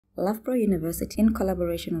Loughborough University, in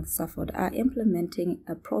collaboration with Suffolk, are implementing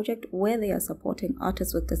a project where they are supporting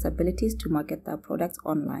artists with disabilities to market their products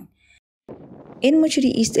online. In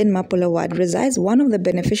Muchudi East in Mapula Ward resides one of the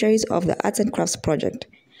beneficiaries of the Arts and Crafts project.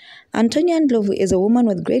 Antonia Ndlovu is a woman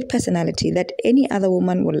with great personality that any other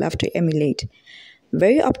woman would love to emulate.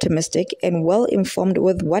 Very optimistic and well informed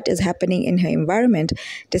with what is happening in her environment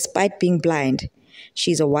despite being blind.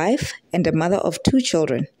 She's a wife and a mother of 2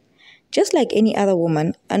 children. Just like any other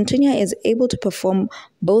woman, Antonia is able to perform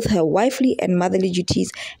both her wifely and motherly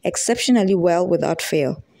duties exceptionally well without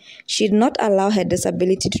fail. She did not allow her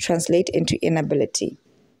disability to translate into inability.